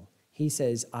wonderful. He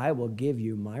says, I will give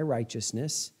you my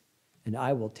righteousness, and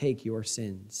I will take your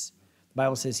sins. The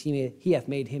Bible says he hath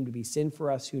made him to be sin for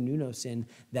us who knew no sin,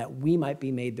 that we might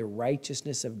be made the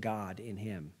righteousness of God in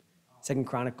him. 2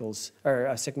 Corinthians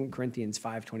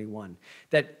 5:21.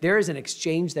 That there is an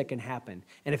exchange that can happen.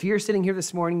 And if you're sitting here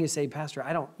this morning, you say, Pastor,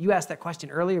 you asked that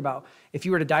question earlier about if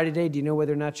you were to die today, do you know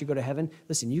whether or not you go to heaven?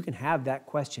 Listen, you can have that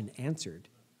question answered.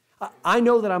 I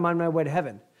know that I'm on my way to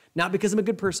heaven. Not because I'm a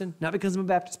good person, not because I'm a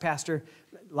Baptist pastor.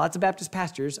 Lots of Baptist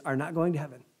pastors are not going to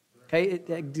heaven. Okay,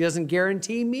 it doesn't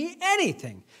guarantee me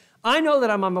anything. I know that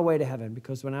I'm on my way to heaven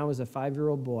because when I was a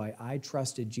 5-year-old boy, I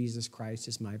trusted Jesus Christ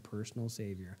as my personal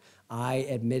Savior. I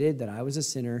admitted that I was a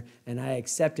sinner, and I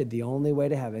accepted the only way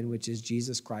to heaven, which is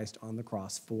Jesus Christ on the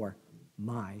cross for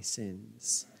my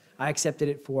sins. I accepted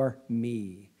it for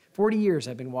me. 40 years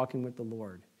I've been walking with the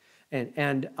Lord,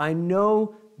 and I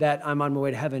know that I'm on my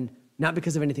way to heaven not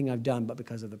because of anything I've done, but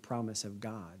because of the promise of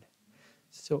God.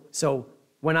 So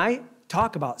when I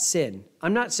talk about sin,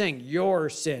 I'm not saying your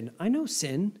sin. I know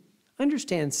sin. I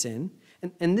understand sin.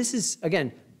 And this is,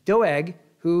 again, Doeg,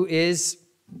 who is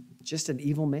just an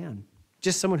evil man,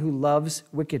 just someone who loves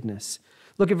wickedness.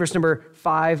 Look at verse number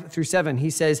 5-7.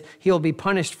 He says, he'll be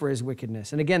punished for his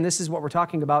wickedness. And again, this is what we're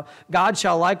talking about. God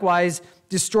shall likewise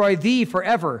destroy thee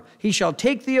forever. He shall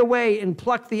take thee away and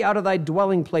pluck thee out of thy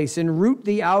dwelling place and root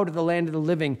thee out of the land of the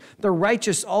living. The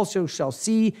righteous also shall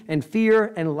see and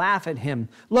fear and laugh at him.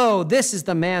 Lo, this is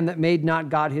the man that made not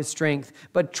God his strength,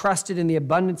 but trusted in the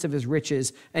abundance of his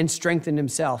riches and strengthened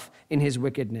himself in his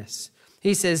wickedness.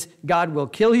 He says, God will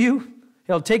kill you.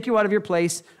 He'll take you out of your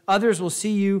place. Others will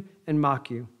see you and mock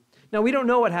you. Now, we don't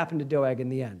know what happened to Doeg in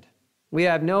the end. We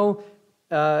have no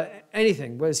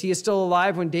anything. Was he still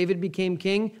alive when David became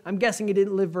king? I'm guessing he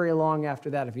didn't live very long after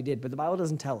that if he did, but the Bible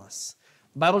doesn't tell us.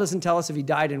 The Bible doesn't tell us if he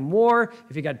died in war,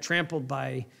 if he got trampled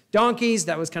by donkeys.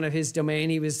 That was kind of his domain.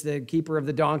 He was the keeper of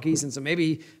the donkeys, and so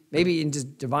maybe in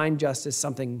just divine justice,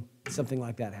 something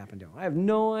like that happened to him. I have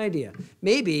no idea.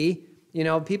 Maybe,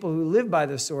 people who live by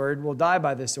the sword will die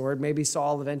by the sword. Maybe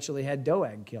Saul eventually had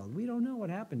Doeg killed. We don't know what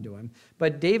happened to him.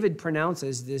 But David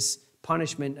pronounces this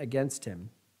punishment against him.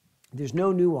 There's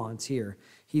no nuance here.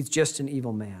 He's just an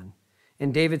evil man.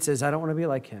 And David says, I don't want to be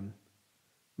like him.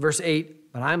 Verse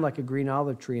 8, but I'm like a green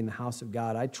olive tree in the house of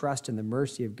God. I trust in the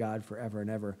mercy of God forever and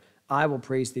ever. I will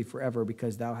praise thee forever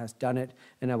because thou hast done it,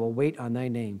 and I will wait on thy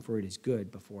name, for it is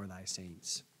good before thy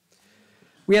saints.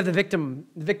 We have the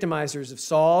victimizers of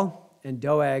Saul and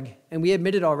Doeg, and we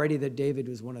admitted already that David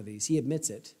was one of these. He admits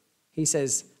it. He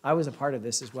says, I was a part of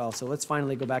this as well. So let's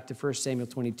finally go back to 1 Samuel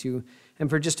 22 and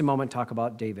for just a moment talk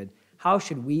about David. How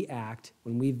should we act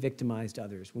when we've victimized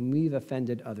others, when we've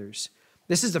offended others?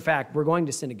 This is the fact. We're going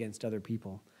to sin against other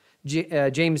people.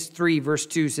 James 3, verse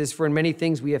 2 says, for in many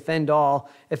things we offend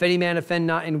all. If any man offend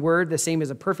not in word, the same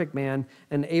is a perfect man,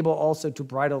 and able also to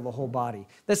bridle the whole body.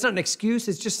 That's not an excuse.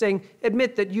 It's just saying,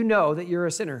 admit that you know that you're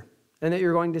a sinner and that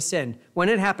you're going to sin. When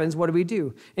it happens, what do we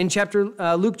do? In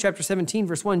Luke chapter 17,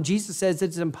 verse 1, Jesus says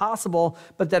it's impossible,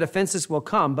 but that offenses will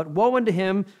come. But woe unto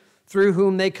him through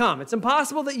whom they come. It's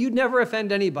impossible that you'd never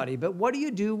offend anybody, but what do you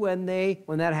do when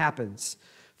that happens?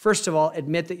 First of all,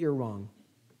 admit that you're wrong.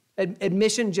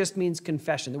 Admission just means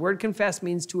confession. The word confess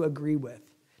means to agree with,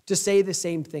 to say the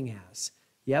same thing as.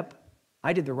 Yep,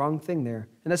 I did the wrong thing there.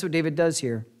 And that's what David does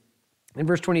here. In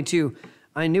verse 22,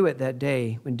 I knew it that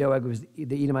day when Doeg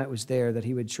the Edomite was there that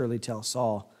he would surely tell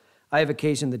Saul, I have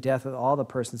occasioned the death of all the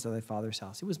persons of thy father's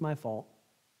house. It was my fault.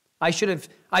 I should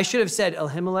have said,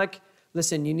 Ahimelech,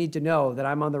 listen, you need to know that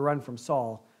I'm on the run from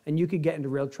Saul, and you could get into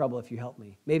real trouble if you help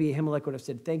me. Maybe Ahimelech would have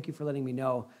said, thank you for letting me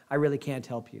know. I really can't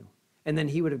help you. And then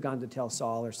he would have gone to tell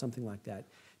Saul or something like that.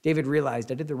 David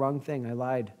realized, I did the wrong thing. I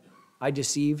lied. I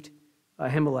deceived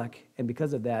Ahimelech, and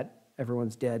because of that,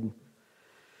 everyone's dead.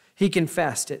 He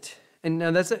confessed it. And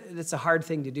now that's a hard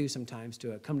thing to do sometimes,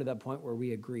 to come to that point where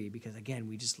we agree, because again,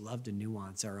 we just love to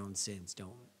nuance our own sins,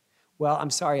 don't we? Well, I'm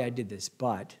sorry I did this,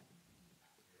 but.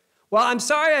 Well, I'm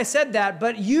sorry I said that,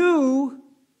 but you,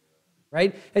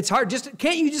 right? It's hard.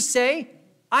 Can't you just say,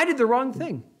 I did the wrong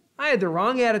thing. I had the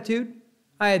wrong attitude.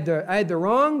 I had the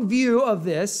wrong view of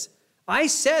this. I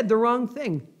said the wrong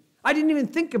thing. I didn't even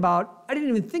think about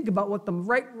what the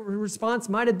right response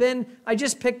might have been. I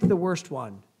just picked the worst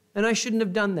one, and I shouldn't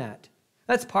have done that.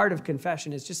 That's part of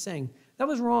confession, is just saying, that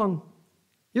was wrong.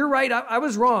 You're right, I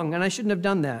was wrong, and I shouldn't have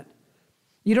done that.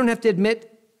 You don't have to admit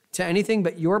to anything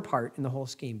but your part in the whole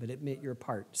scheme, but admit your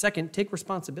part. Second, take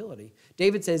responsibility.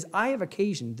 David says, I have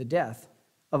occasioned the death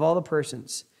of all the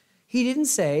persons. He didn't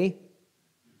say,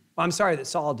 well, I'm sorry that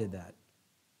Saul did that.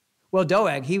 Well,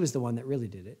 Doeg, he was the one that really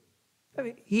did it. I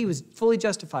mean, he was fully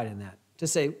justified in that, to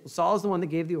say, well, Saul's the one that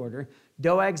gave the order.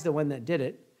 Doeg's the one that did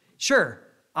it. Sure,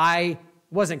 I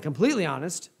wasn't completely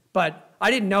honest, but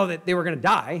I didn't know that they were going to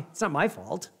die. It's not my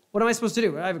fault. What am I supposed to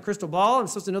do? I have a crystal ball. I'm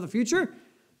supposed to know the future?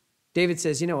 David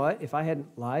says, you know what? If I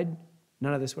hadn't lied,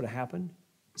 none of this would have happened.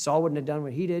 Saul wouldn't have done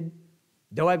what he did.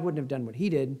 Doeg wouldn't have done what he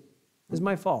did. It was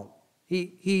my fault.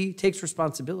 He takes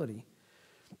responsibility.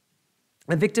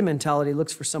 A victim mentality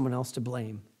looks for someone else to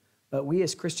blame. But we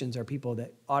as Christians are people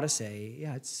that ought to say,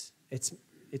 yeah, it's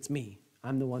me.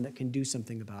 I'm the one that can do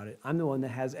something about it. I'm the one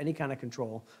that has any kind of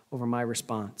control over my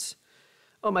response.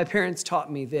 Oh, my parents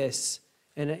taught me this,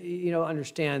 and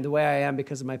understand the way I am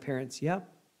because of my parents. Yep.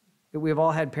 We've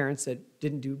all had parents that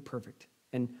didn't do perfect,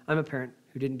 and I'm a parent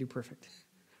who didn't do perfect,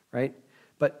 right?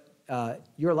 But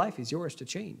your life is yours to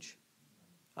change.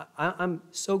 I'm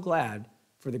so glad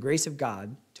for the grace of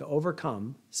God to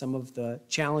overcome some of the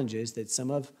challenges that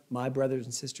some of my brothers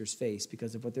and sisters face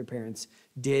because of what their parents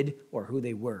did or who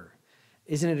they were.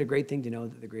 Isn't it a great thing to know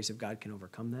that the grace of God can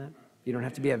overcome that? You don't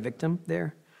have to be a victim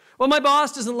there. Well, my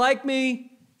boss doesn't like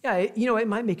me. Yeah, it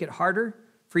might make it harder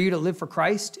for you to live for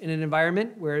Christ in an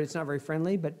environment where it's not very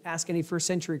friendly, but ask any first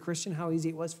century Christian how easy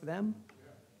it was for them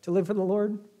to live for the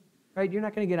Lord, right? You're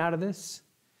not going to get out of this.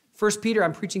 1 Peter,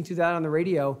 I'm preaching through that on the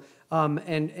radio,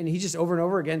 and he just over and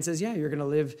over again says, yeah, you're going to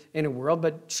live in a world,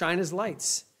 but shine as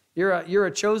lights. You're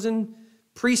a chosen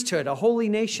priesthood, a holy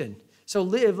nation. So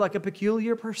live like a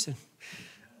peculiar person.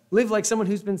 Live like someone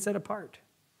who's been set apart.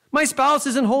 My spouse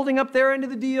isn't holding up their end of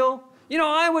the deal.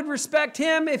 I would respect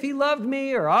him if he loved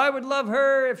me, or I would love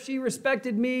her if she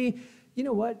respected me. You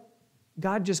know what?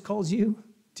 God just calls you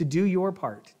to do your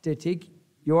part, to take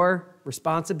your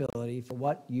responsibility for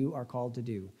what you are called to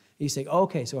do. You say,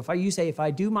 okay, so if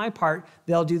I do my part,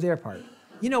 they'll do their part.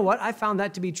 You know what? I found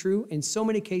that to be true in so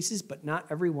many cases, but not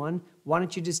every one. Why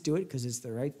don't you just do it? Because it's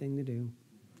the right thing to do.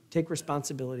 Take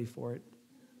responsibility for it.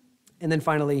 And then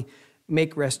finally,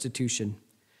 make restitution.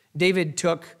 David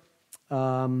took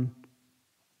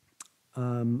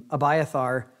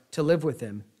Abiathar to live with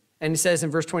him. And it says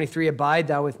in verse 23, abide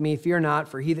thou with me, fear not,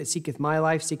 for he that seeketh my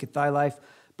life seeketh thy life,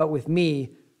 but with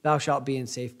me thou shalt be in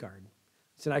safeguard.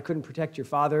 He said, I couldn't protect your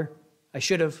father. I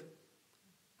should have.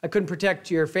 I couldn't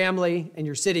protect your family and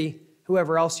your city,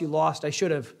 whoever else you lost. I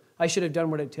should have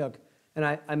done what it took, and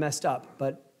I messed up,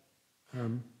 but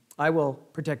I will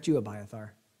protect you,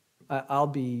 Abiathar. I'll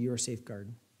be your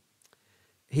safeguard.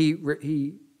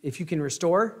 If you can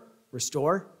restore.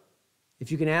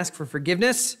 If you can ask for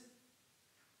forgiveness,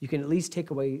 you can at least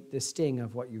take away the sting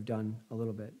of what you've done a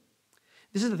little bit.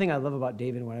 This is the thing I love about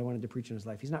David and what I wanted to preach in his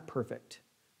life. He's not perfect,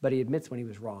 but he admits when he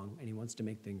was wrong, and he wants to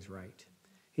make things right.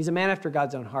 He's a man after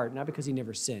God's own heart, not because he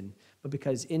never sinned, but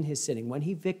because in his sinning, when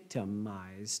he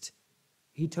victimized,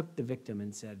 he took the victim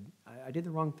and said, I did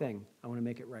the wrong thing. I want to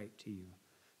make it right to you.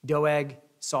 Doeg,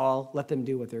 Saul, let them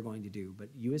do what they're going to do. But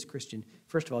you as Christian,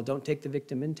 first of all, don't take the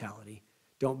victim mentality.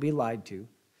 Don't be lied to.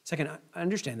 Second, I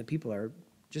understand that people are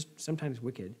just sometimes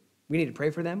wicked. We need to pray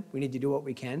for them. We need to do what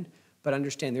we can. But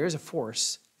understand there is a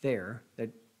force there that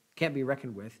can't be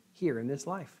reckoned with here in this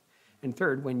life. And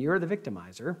third, when you're the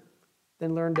victimizer,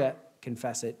 then learn to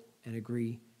confess it and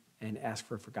agree and ask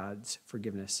for God's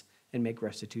forgiveness and make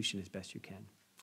restitution as best you can.